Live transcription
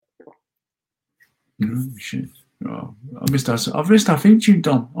Shit. Oh, I've missed our theme tune,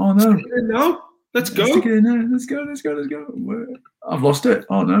 Dom. Oh no. No. Let's go. Stick it in there. Let's go. I've lost it.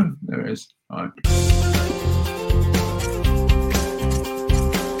 Oh no. There it is. All right.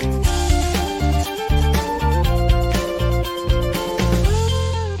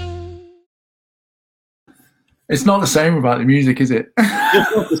 It's not the same about the music, is it?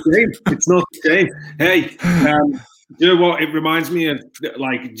 It's not the same. Hey, you know what? It reminds me of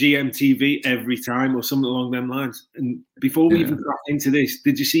like GMTV every time, or something along them lines. And before we even got into this,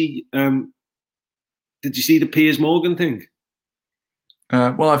 did you see the Piers Morgan thing?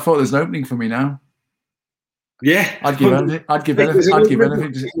 Well, I thought there's an opening for me now. Yeah, I'd give anything. I'd give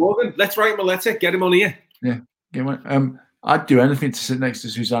anything. Morgan, let's write him a letter. Get him on here. Yeah, get him. I'd do anything to sit next to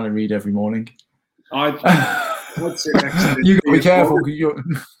Susanna Reid every morning. I'd sit next to you got to be careful.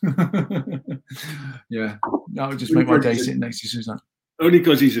 Yeah, that would just make my day sitting next to Susanna. Only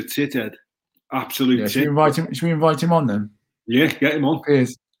because he's a tithead. Absolute tit. Should we invite him on then? Yeah, get him on.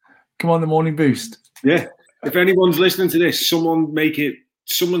 Piers, come on, the morning boost. Yeah. If anyone's listening to this,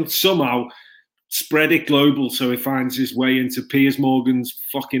 someone somehow spread it global so he finds his way into Piers Morgan's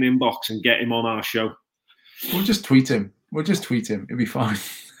fucking inbox and get him on our show. We'll just tweet him. It'll be fine.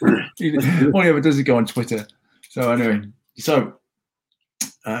 All he ever does is go on Twitter. So anyway,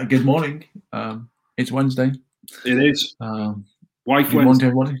 good morning. It's Wednesday. It is. Wife Wednesday,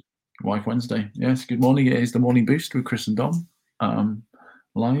 everybody. Wife Wednesday. Yes, good morning. It is the Morning Boost with Chris and Dom,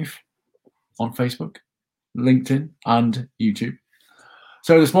 live on Facebook, LinkedIn, and YouTube.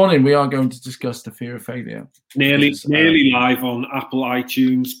 So this morning we are going to discuss the fear of failure. Nearly live on Apple,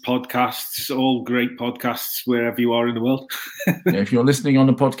 iTunes, podcasts, all great podcasts wherever you are in the world. If you're listening on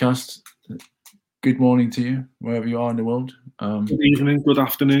the podcast, good morning to you wherever you are in the world. Good evening, good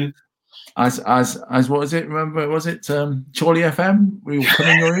afternoon. As what was it? Remember, was it Charlie FM? We will put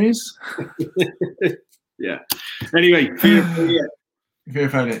in your ears. Yeah. Anyway, fear of failure. Fear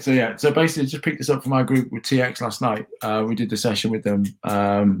of failure. So basically, just picked this up from our group with TX last night. We did the session with them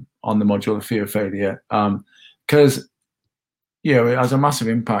on the module of fear of failure because it has a massive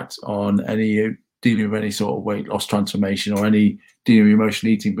impact on any dealing with any sort of weight loss transformation or any dealing with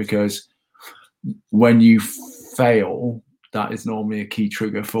emotional eating, because when you fail, that is normally a key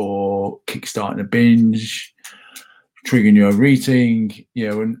trigger for kickstarting a binge, triggering your overeating,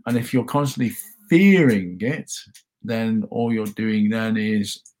 and if you're constantly fearing it, then all you're doing then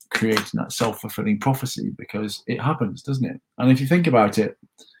is creating that self-fulfilling prophecy, because it happens, doesn't it? And if you think about it,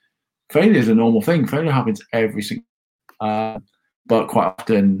 failure is a normal thing. Failure happens every single but quite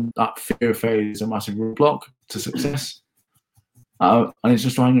often that fear of failure is a massive roadblock to success. And it's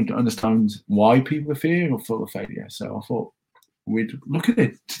just trying to understand why people are fearing or full of failure. So I thought we'd look at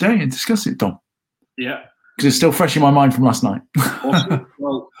it today and discuss it, Dom. Yeah. Because it's still fresh in my mind from last night. Awesome.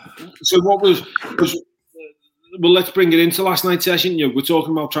 Well, let's bring it into last night's session. We're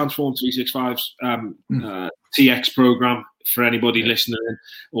talking about Transform 365's TX program for anybody listening in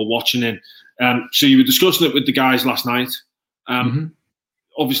or watching in. So you were discussing it with the guys last night.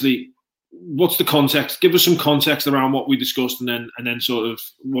 Obviously, what's the context? Give us some context around what we discussed, and then sort of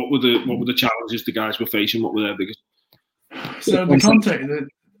what were the challenges the guys were facing? What were their biggest? So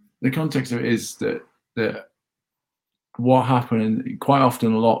the context of it is that what happened, and quite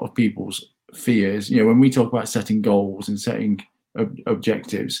often a lot of people's fears, when we talk about setting goals and setting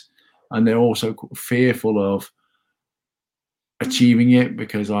objectives, and they're also fearful of achieving it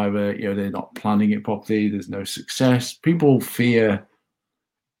because either they're not planning it properly, there's no success. People fear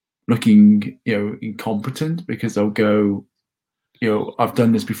looking incompetent because they'll go, I've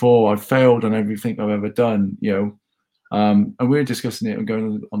done this before, I've failed on everything I've ever done, and we're discussing it and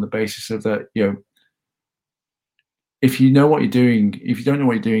going on the basis of that, if you know what you're doing, if you don't know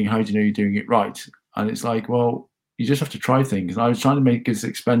what you're doing, how do you know you're doing it right? And it's like, well, you just have to try things. And I was trying to make this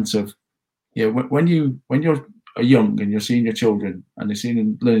expensive. When you're young and you're seeing your children and they're seeing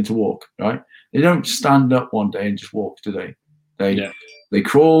them learning to walk, right? They don't stand up one day and just walk, do they? They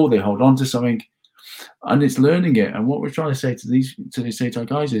crawl, they hold on to something, and it's learning it. And what we're trying to say to our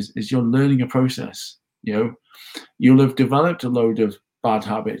guys is you're learning a process. You'll have developed a load of bad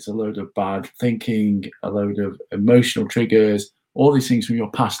habits, a load of bad thinking, a load of emotional triggers, all these things from your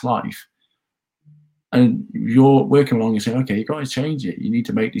past life. And you're working along and saying, okay, you've got to change it. You need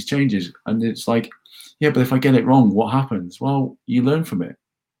to make these changes. And it's like, but if I get it wrong, what happens? Well, you learn from it.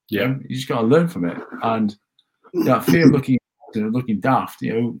 You just got to learn from it. And that fear of looking daft,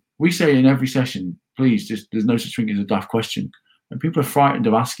 we say in every session, please, there's no such thing as a daft question. And people are frightened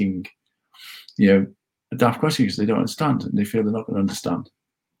of asking, a daft question because they don't understand and they feel they're not going to understand.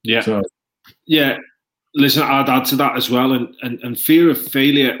 Listen, I'd add to that as well. And fear of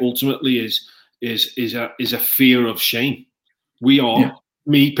failure ultimately is is a fear of shame. We are,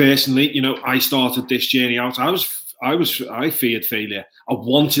 me personally, I started this journey out. I feared failure. I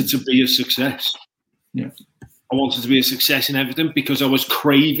wanted to be a success. Yeah. I wanted to be a success in everything because I was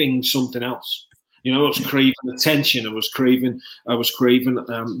craving something else. I was craving attention. I was craving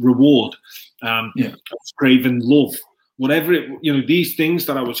reward. I was craving love. Whatever these things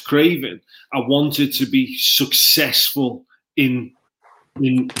that I was craving, I wanted to be successful in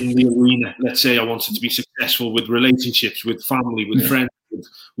the arena. Let's say I wanted to be successful with relationships, with family, with friends,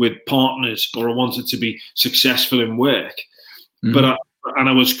 with partners, or I wanted to be successful in work. Mm-hmm. But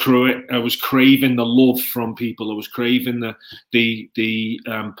I was craving the love from people. I was craving the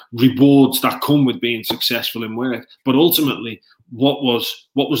rewards that come with being successful in work. But ultimately, what was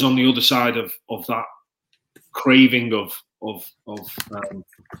on the other side of that craving of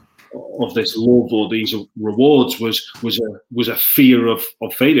this love or these rewards was a fear of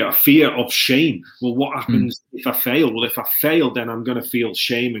failure, a fear of shame. Well, what happens if I fail? Well, if I fail, then I'm going to feel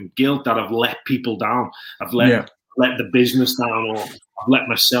shame and guilt that I've let people down. I've let the business down, or I've let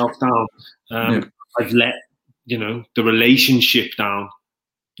myself down. I've let the relationship down.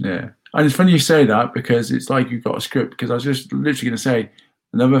 Yeah, and it's funny you say that, because it's like you've got a script. Because I was just literally going to say,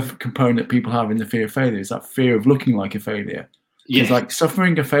 another component people have in the fear of failure is that fear of looking like a failure. Because like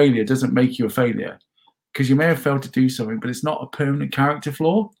suffering a failure doesn't make you a failure, because you may have failed to do something, but it's not a permanent character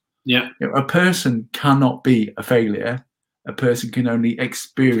flaw. Yeah, a person cannot be a failure. A person can only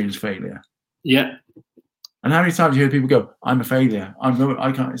experience failure. Yeah. And how many times you hear people go, "I'm a failure.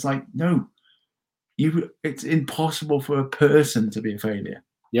 I can't." It's like, no, it's impossible for a person to be a failure.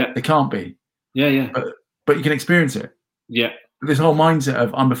 Yeah, they can't be. Yeah. But you can experience it. Yeah. This whole mindset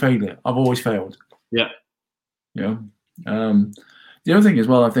of I'm a failure. I've always failed. Yeah. The other thing as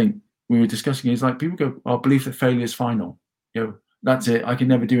well, I think we were discussing, is like people go, "I believe that failure is final. That's it. I can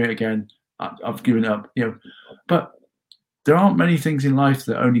never do it again. I've given up." But there aren't many things in life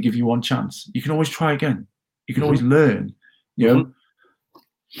that only give you one chance. You can always try again. You can always learn.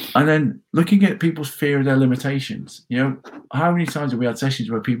 And then looking at people's fear of their limitations. How many times have we had sessions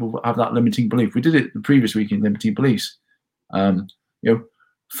where people have that limiting belief? We did it the previous week in limiting beliefs.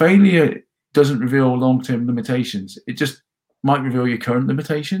 Failure doesn't reveal long-term limitations. It just might reveal your current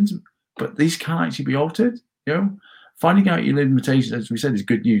limitations, but these can actually be altered. Finding out your limitations, as we said, is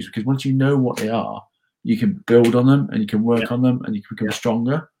good news, because once you know what they are, you can build on them and you can work on them and you can become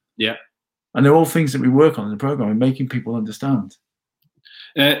stronger. Yeah. And they're all things that we work on in the program and making people understand.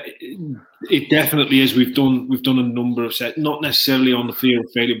 It definitely is. We've done a number of sets, not necessarily on the fear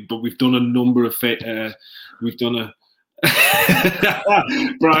of failure, but we've done a number of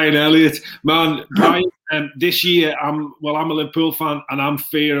Brian Elliott, man. Brian, this year I'm a Liverpool fan, and I'm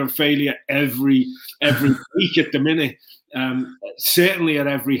fear of failure every week at the minute. Certainly at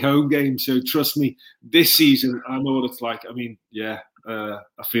every home game. So trust me, this season I know what it's like. I mean, I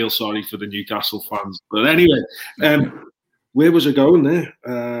feel sorry for the Newcastle fans, but anyway, where was I going there?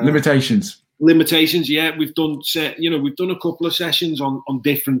 Limitations. Yeah, we've done a couple of sessions on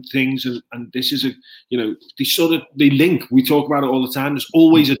different things, and this is they link. We talk about it all the time. There's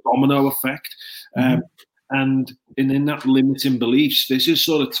always a domino effect, and in that limiting beliefs, this is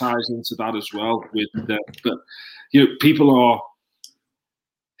sort of ties into that as well. But people are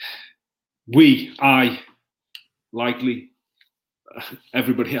likely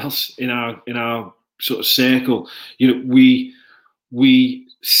everybody else in our sort of circle. We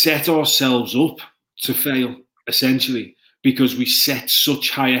set ourselves up to fail, essentially, because we set such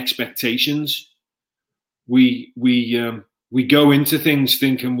high expectations. We go into things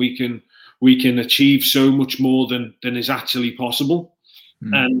thinking we can achieve so much more than is actually possible,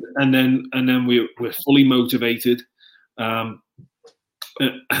 and then we're fully motivated, and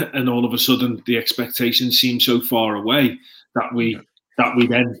all of a sudden the expectations seem so far away that we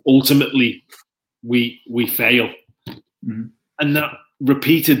then ultimately we fail. And that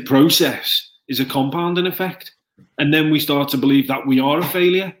repeated process is a compounding effect. And then we start to believe that we are a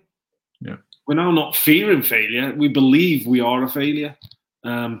failure. Yeah. We're now not fearing failure. We believe we are a failure.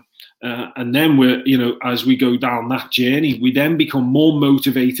 And then we're, as we go down that journey, we then become more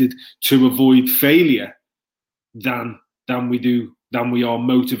motivated to avoid failure than we are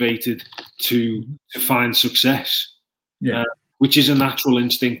motivated to find success. Yeah. Which is a natural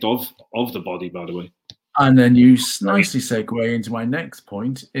instinct of the body, by the way. And then you nicely segue into my next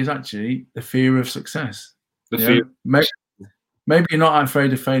point, is actually the fear of success. Maybe you're not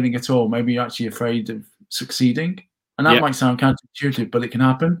afraid of failing at all. Maybe you're actually afraid of succeeding. And that might sound counterintuitive, but it can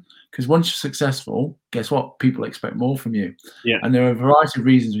happen. Because once you're successful, guess what? People expect more from you. Yeah. And there are a variety of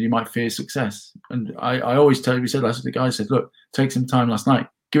reasons you might fear success. And I always tell you, we said last week, the guy said, look, take some time last night,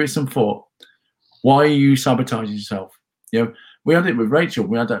 give it some thought. Why are you sabotaging yourself? You know, we had it with Rachel.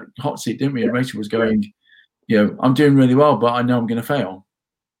 We had that hot seat, didn't we? And Rachel was going, you know, I'm doing really well, but I know I'm going to fail.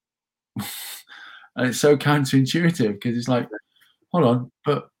 And it's so counterintuitive because it's like, hold on,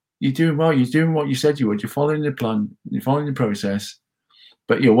 but you're doing well. You're doing what you said you would. You're following the plan. You're following the process,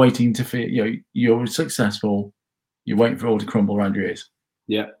 but you're waiting to feel, you know, you're successful. You're waiting for it all to crumble around your ears.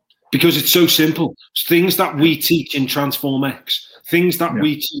 Yeah. Because it's so simple. Things that we teach in Transform X, things that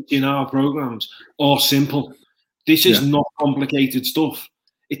we teach in our programs are simple. This is not complicated stuff.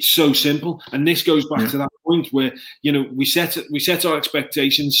 It's so simple. And this goes back to that point where, you know, we set our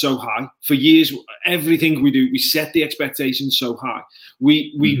expectations so high. For years, everything we do, we set the expectations so high.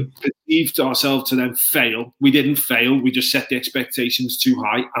 We perceived ourselves to then fail. We didn't fail. We just set the expectations too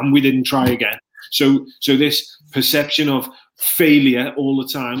high and we didn't try again. So this perception of failure all the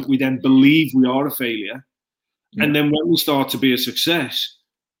time, we then believe we are a failure. And then when we start to be a success,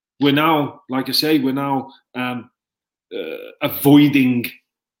 we're now, like I say, we're now avoiding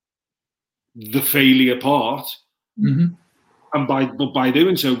the failure part. And by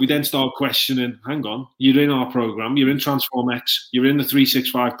doing so, we then start questioning, hang on, you're in our program, you're in Transform X, you're in the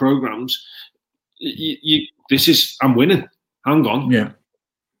 365 programs. I'm winning. Hang on.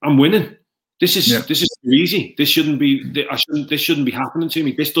 I'm winning. This is too easy. This shouldn't be happening to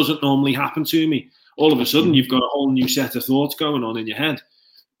me. This doesn't normally happen to me. All of a sudden, you've got a whole new set of thoughts going on in your head,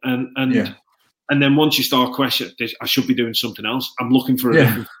 and then once you start questioning, I should be doing something else. I'm looking for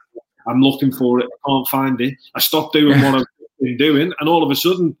it. I'm looking for it. I can't find it. I stopped doing what I've been doing, and all of a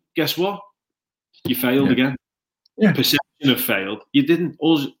sudden, guess what? You failed again. Perception of failed. You didn't.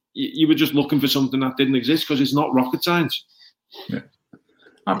 You were just looking for something that didn't exist because it's not rocket science.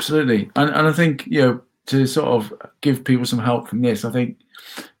 Absolutely. And I think, you know, to sort of give people some help from this, I think,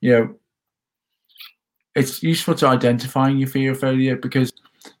 you know, it's useful to identifying your fear of failure because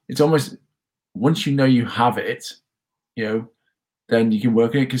it's almost, once you know you have it, you know, then you can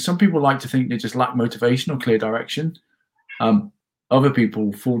work on it. Because some people like to think they just lack motivation or clear direction. Other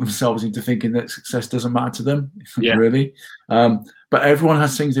people fool themselves into thinking that success doesn't matter to them, really. But everyone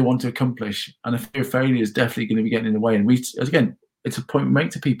has things they want to accomplish. And the fear of failure is definitely going to be getting in the way. And we, again, it's a point we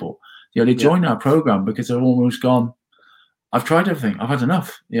make to people. You know, they join our program because they've almost gone, I've tried everything. I've had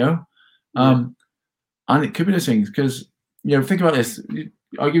enough, you know. And it could be those things because, you know, think about this.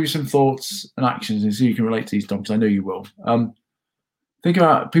 I'll give you some thoughts and actions and see if you can relate to these, Dom, because I know you will. Think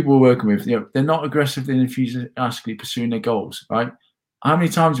about people we're working with. You know, they're not aggressively and enthusiastically pursuing their goals, right? How many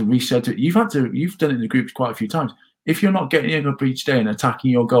times have we said to you've done it in the groups quite a few times. If you're not getting up each day and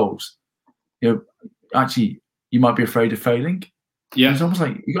attacking your goals, you know, actually you might be afraid of failing. Yeah, it's almost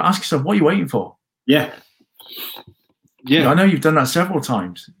like you got to ask yourself, what are you waiting for? Yeah. You know, I know you've done that several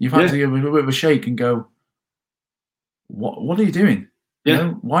times. You've had to give a bit of a shake and go, what are you doing? You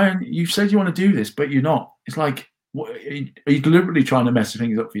know, why aren't you said you want to do this, but you're not? It's like, are you deliberately trying to mess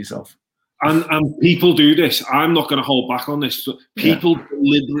things up for yourself? And people do this. I'm not going to hold back on this. But people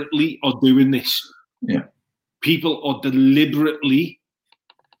deliberately are doing this. Yeah. People are deliberately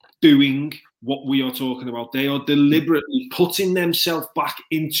doing what we are talking about. They are deliberately putting themselves back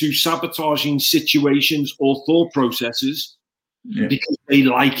into sabotaging situations or thought processes because they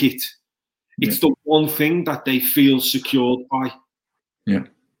like it. It's the one thing that they feel secured by.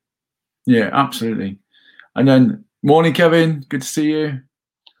 Yeah, absolutely. And then, morning, Kevin. Good to see you.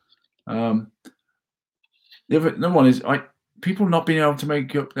 The other one is people not being able to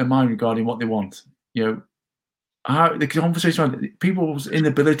make up their mind regarding what they want. You know, how the conversation around people's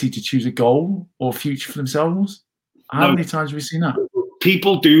inability to choose a goal or future for themselves. How many times have we seen that?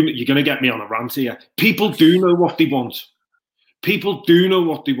 People do. You're going to get me on a rant here. People do know what they want. People do know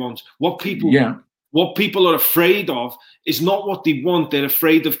what they want. What people are afraid of is not what they want. They're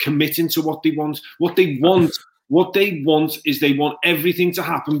afraid of committing to what they want. What they want is they want everything to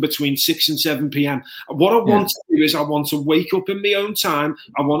happen between 6 and 7 p.m. What I want to do is I want to wake up in my own time.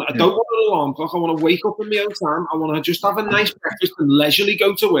 I don't want an alarm clock. I want to wake up in my own time. I want to just have a nice breakfast and leisurely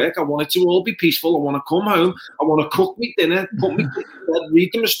go to work. I want it to all be peaceful. I want to come home. I want to cook me dinner, put me to bed,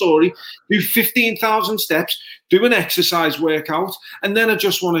 read them a story, do 15,000 steps, do an exercise workout, and then I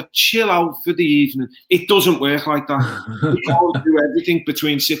just want to chill out for the evening. It doesn't work like that. You can't do everything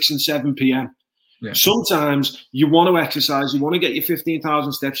between 6 and 7 p.m. Yeah. Sometimes you want to exercise, you want to get your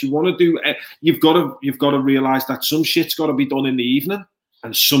 15,000 steps, you want to do. You've got to realize that some shit's got to be done in the evening,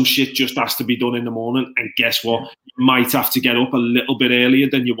 and some shit just has to be done in the morning. And guess what? You might have to get up a little bit earlier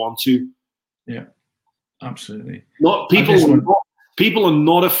than you want to. Yeah, absolutely. People are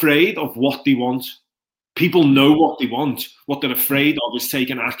not afraid of what they want. People know what they want. What they're afraid of is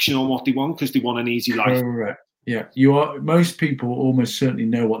taking action on what they want because they want an easy life. Correct. Yeah, most people almost certainly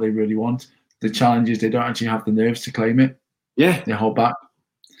know what they really want. the challenge is they don't actually have the nerves to claim it. Yeah. They hold back.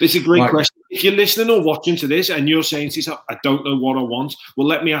 This is a great question. If you're listening or watching to this and you're saying to yourself, I don't know what I want, well,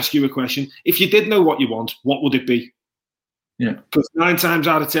 let me ask you a question. If you did know what you want, what would it be? Yeah. Because 9 times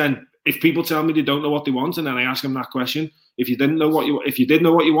out of 10, if people tell me they don't know what they want, and then I ask them that question, if you did know what you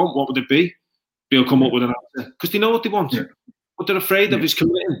want, what would it be? They'll come up with an answer because they know what they want. Yeah. What they're afraid of is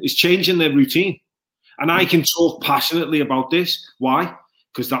committing, is changing their routine. And I can talk passionately about this. Why?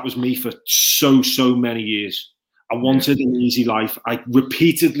 Because that was me for so many years. I wanted an easy life. I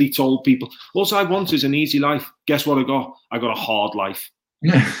repeatedly told people, all I want is an easy life. Guess what I got? I got a hard life.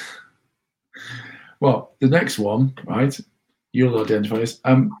 Yeah. Well, the next one, right? You'll identify this.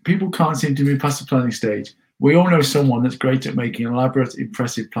 People can't seem to move past the planning stage. We all know someone that's great at making elaborate,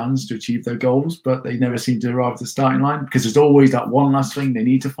 impressive plans to achieve their goals, but they never seem to arrive at the starting line because there's always that one last thing they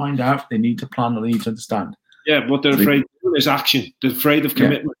need to find out, they need to plan, or they need to understand. Yeah, what they're afraid of is action. They're afraid of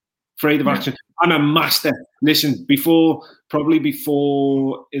commitment, afraid of action. I'm a master. Listen, probably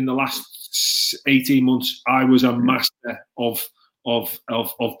before in the last 18 months, I was a master of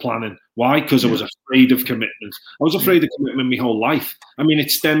planning. Why? Because I was afraid of commitment. I was afraid of commitment my whole life. I mean,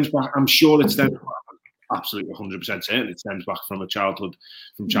 it stems back. I'm sure it stems back. Absolutely 100% certain it stems back from childhood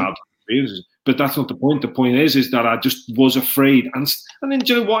experiences. But that's not the point. The point is that I just was afraid. And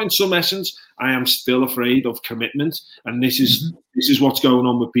you know what? In some essence, I am still afraid of commitment. And this is what's going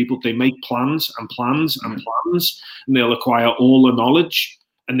on with people. They make plans and plans and plans, and they'll acquire all the knowledge,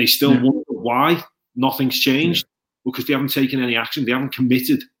 and they still wonder why nothing's changed because they haven't taken any action. They haven't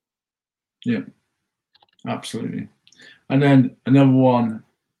committed. Yeah, absolutely. And then another one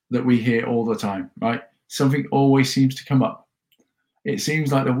that we hear all the time, right? Something always seems to come up. It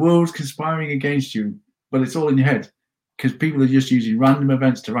seems like the world's conspiring against you, but it's all in your head because people are just using random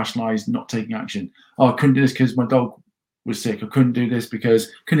events to rationalize not taking action. Oh, I couldn't do this because my dog was sick. I couldn't do this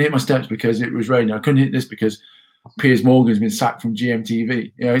because couldn't hit my steps because it was raining. I couldn't hit this because Piers Morgan's been sacked from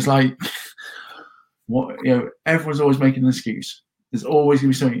GMTV. You know, it's like everyone's always making an excuse. There's always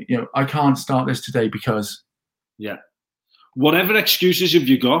going to be something. I can't start this today because. Yeah. Whatever excuses have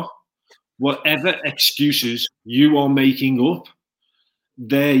you got? Whatever excuses you are making up,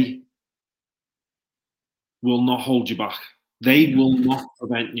 they will not hold you back. They will not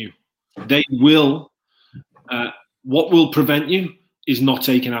prevent you. They will. What will prevent you is not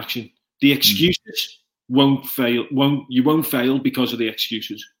taking action. The excuses won't fail. You won't fail because of the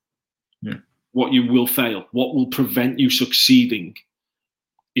excuses. Yeah. What you will fail, what will prevent you succeeding,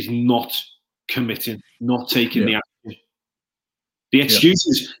 is not committing, not taking the action. The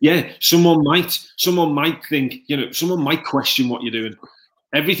excuses, someone might think, someone might question what you're doing.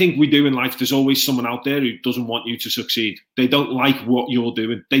 Everything we do in life, there's always someone out there who doesn't want you to succeed. They don't like what you're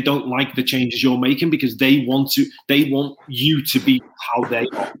doing. They don't like the changes you're making because they want you to be how they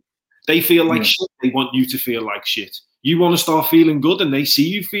are. They feel like shit. They want you to feel like shit. You want to start feeling good and they see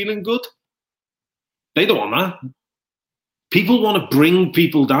you feeling good. They don't want that. People want to bring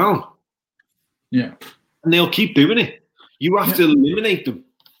people down. Yeah. And they'll keep doing it. You have to eliminate them.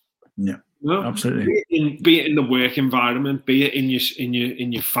 Yeah, absolutely. Be it in the work environment, be it in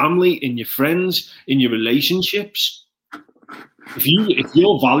your family, in your friends, in your relationships. If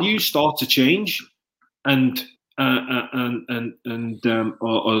your values start to change and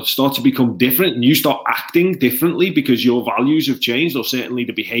or start to become different, and you start acting differently because your values have changed, or certainly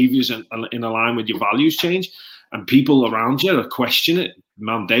the behaviours in line with your values change, and people around you are questioning it,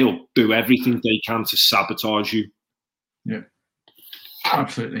 man, they'll do everything they can to sabotage you. Yeah,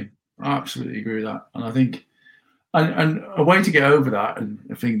 absolutely. I absolutely agree with that. And I think, and a way to get over that, and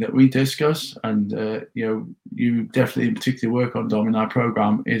a thing that we discuss, and you definitely in particular work on, Dom, in our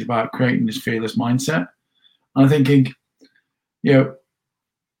program, is about creating this fearless mindset. And I'm thinking,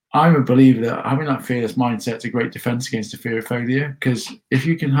 I'm a believer that having that fearless mindset is a great defense against the fear of failure, because if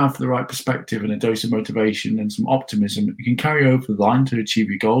you can have the right perspective and a dose of motivation and some optimism, you can carry over the line to achieve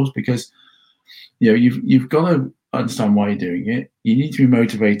your goals, because you've got to understand why you're doing it. You need to be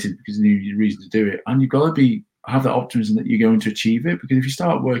motivated because you need a reason to do it, and you've got to have that optimism that you're going to achieve it. Because if you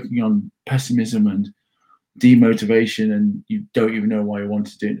start working on pessimism and demotivation and you don't even know why you want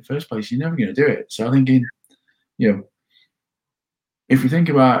to do it in the first place, you're never going to do it. So I think if we think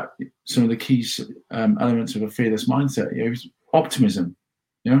about some of the key elements of a fearless mindset, optimism.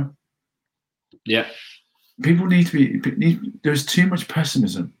 People need to be. There's too much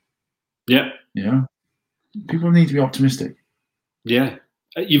pessimism. People need to be optimistic.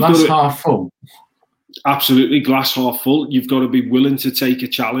 Glass half full. Absolutely, glass half full. You've got to be willing to take a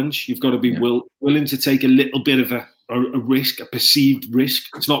challenge. You've got to be willing to take a little bit of a a risk, a perceived risk.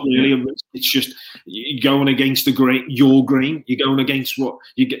 It's not really a risk. It's just you're going against your grain. You're going against what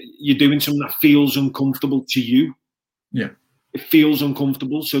you're doing something that feels uncomfortable to you. Yeah. It feels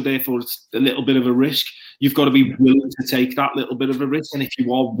uncomfortable, so therefore it's a little bit of a risk. You've got to be willing to take that little bit of a risk, and if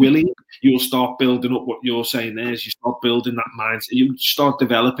you are willing, you'll start building up what you're saying there. Is you start building that mindset, you start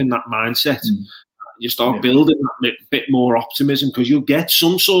developing that mindset. You start building that bit more optimism, because you'll get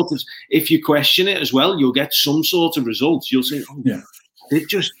some sort of, if you question it as well, you'll get some sort of results. You'll say, "Oh, yeah,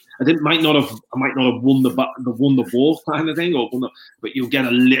 I might not have won the ball kind of thing, but you'll get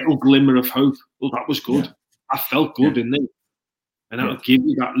a little glimmer of hope. Well, that was good. I felt good, didn't it?" And that'll give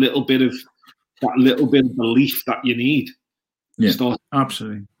you that little bit of belief that you need. Yeah,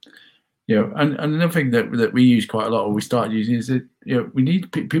 absolutely. And another thing that we use quite a lot, or we started using, is that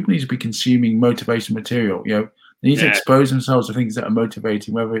people need to be consuming motivational material. They need to expose themselves to things that are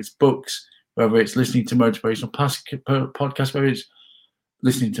motivating, whether it's books, whether it's listening to motivational podcasts, whether it's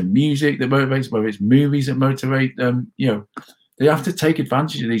listening to music that motivates, whether it's movies that motivate them. They have to take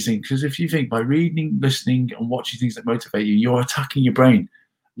advantage of these things, because if you think by reading, listening, and watching things that motivate you, you're attacking your brain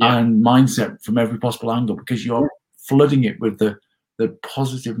and mindset from every possible angle, because you're flooding it with the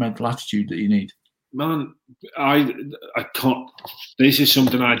positive mental attitude that you need. Man, I can't. This is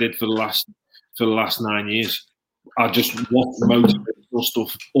something I did for the last 9 years. I just watch motivational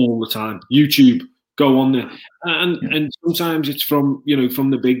stuff all the time. YouTube, go on there, and sometimes it's from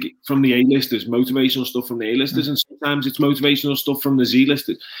the A-listers, motivational stuff from the A-listers, and sometimes it's motivational stuff from the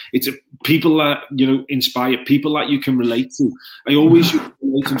Z-listers. It's people that inspire, people that you can relate to. I always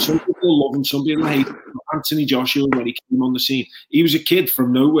relate to. Some people love him, some people hate him. Anthony Joshua, when he came on the scene, he was a kid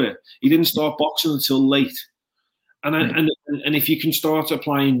from nowhere. He didn't start boxing until late. And if you can start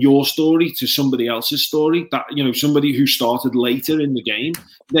applying your story to somebody else's story, that somebody who started later in the game,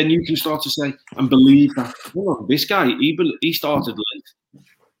 then you can start to say and believe that, this guy, he started late.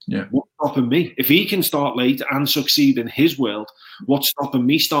 Yeah. What's stopping me? If he can start late and succeed in his world, what's stopping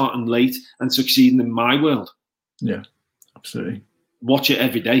me starting late and succeeding in my world? Yeah, absolutely. Watch it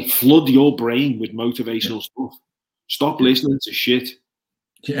every day. Flood your brain with motivational stuff. Stop listening to shit.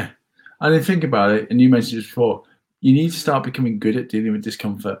 Yeah. And then think about it, and you mentioned it before, you need to start becoming good at dealing with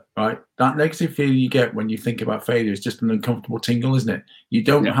discomfort, right? That negative feeling you get when you think about failure is just an uncomfortable tingle, isn't it? You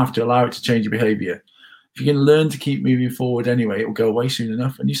don't have to allow it to change your behavior. If you can learn to keep moving forward anyway, it will go away soon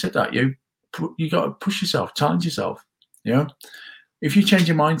enough. And you said that, you got to push yourself, challenge yourself. If you change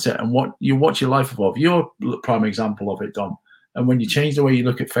your mindset and you watch your life evolve, you're a prime example of it, Dom. And when you change the way you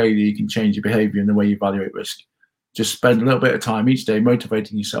look at failure, you can change your behavior and the way you evaluate risk. Just spend a little bit of time each day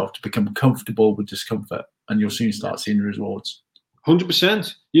motivating yourself to become comfortable with discomfort, and you'll soon start seeing the rewards.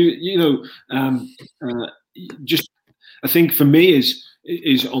 100%. Just I think for me is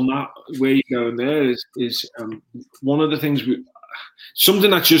on that where you're going there is one of the things something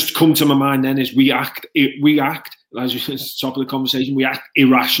that's just come to my mind then is we act as you said at the top of the conversation, we act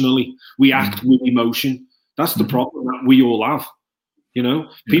irrationally, we act with emotion. That's the problem that we all have.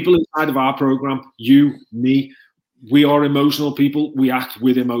 People inside of our program, you, me, we are emotional people. We act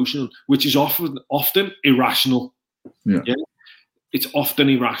with emotion, which is often irrational. Yeah, it's often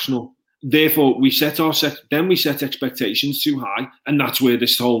irrational. Therefore, we set expectations too high, and that's where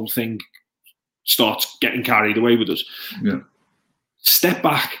this whole thing starts getting carried away with us. Yeah. Step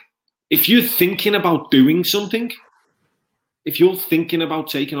back. If you're thinking about doing something, if you're thinking about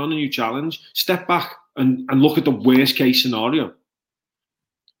taking on a new challenge, step back and look at the worst case scenario.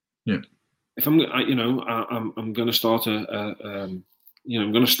 Yeah. If I'm going to start I'm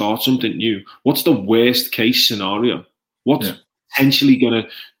going to start something new. What's the worst case scenario? What's potentially going to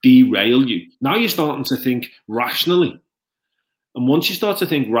derail you? Now you're starting to think rationally, and once you start to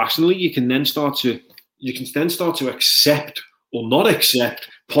think rationally, you can then start to accept or not accept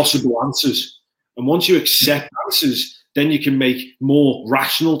possible answers. And once you accept answers, then you can make more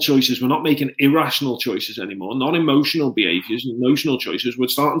rational choices. We're not making irrational choices anymore, not emotional behaviors, emotional choices. We're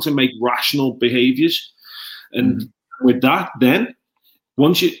starting to make rational behaviors. And with that, then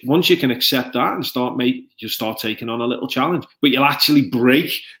once you can accept that and you start taking on a little challenge, but you'll actually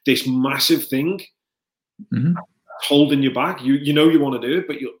break this massive thing holding you back. You want to do it,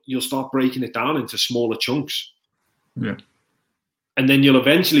 but you'll start breaking it down into smaller chunks. Yeah. And then you'll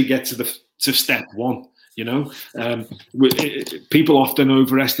eventually get to step one. People often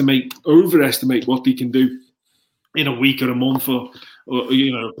overestimate what they can do in a week or a month or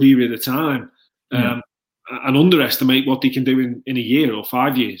a period of time, and underestimate what they can do in a year or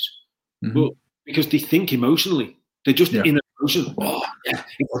 5 years. Well, because they think emotionally, they're just in emotion. Oh, yeah,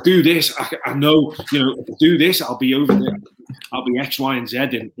 if I do this, I know. If I do this, I'll be over there. I'll be X, Y, and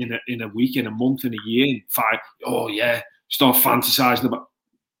Z in a week, in a month, in a year, in 5. Oh yeah, start fantasizing about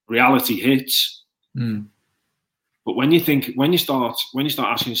reality hits. Mm. But when you start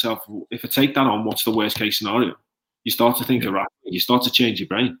asking yourself, if I take that on, what's the worst case scenario? You start to think around. You start to change your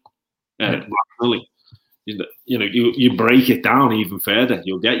brain. Rationally. You break it down even further.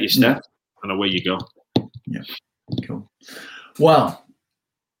 You'll get your steps, and away you go. Yeah, cool. Well,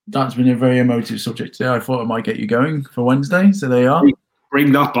 that's been a very emotive subject today. I thought I might get you going for Wednesday, so there you are.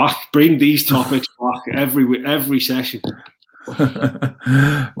 Bring that back. Bring these topics back every session.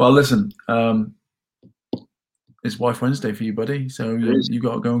 Well, listen, it's Wife Wednesday for you, buddy. So you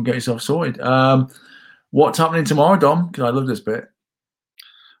got to go and get yourself sorted. What's happening tomorrow, Dom? Because I love this bit.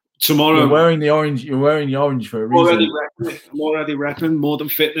 Tomorrow, you're wearing the orange. You're wearing the orange for a reason. I'm already repping. More Than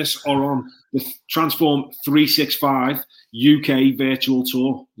Fitness are on the Transform 365 UK virtual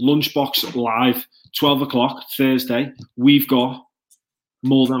tour. Lunchbox live, 12 o'clock Thursday. We've got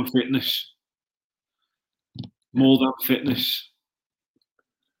More Than Fitness. More Than Fitness.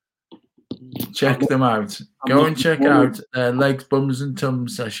 Check them out. Go and check out their legs, bums, and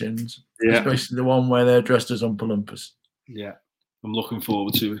tums sessions. Yeah. Especially the one where they're dressed as Oompa Loompas. Yeah, I'm looking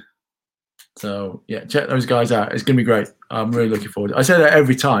forward to it. So yeah, check those guys out. It's gonna be great. I'm really looking forward to it. I say that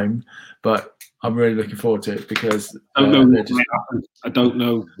every time, but I'm really looking forward to it because I don't know what might happen. I don't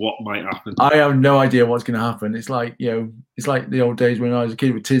know what might happen. I have no idea what's going to happen. It's like, it's like the old days when I was a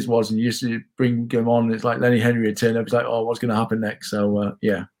kid with Tiz was, and you used to bring them on. It's like Lenny Henry would turn up. It's like, oh, what's going to happen next? So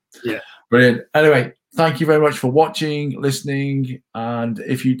yeah, brilliant. Anyway, thank you very much for watching, listening, and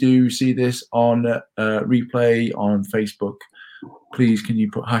if you do see this on replay on Facebook, please can you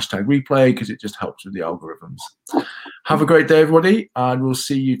put #replay because it just helps with the algorithms. Have a great day, everybody, and we'll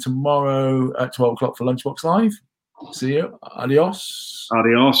see you tomorrow at 12 o'clock for Lunchbox Live. See you. Adios.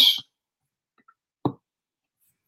 Adios.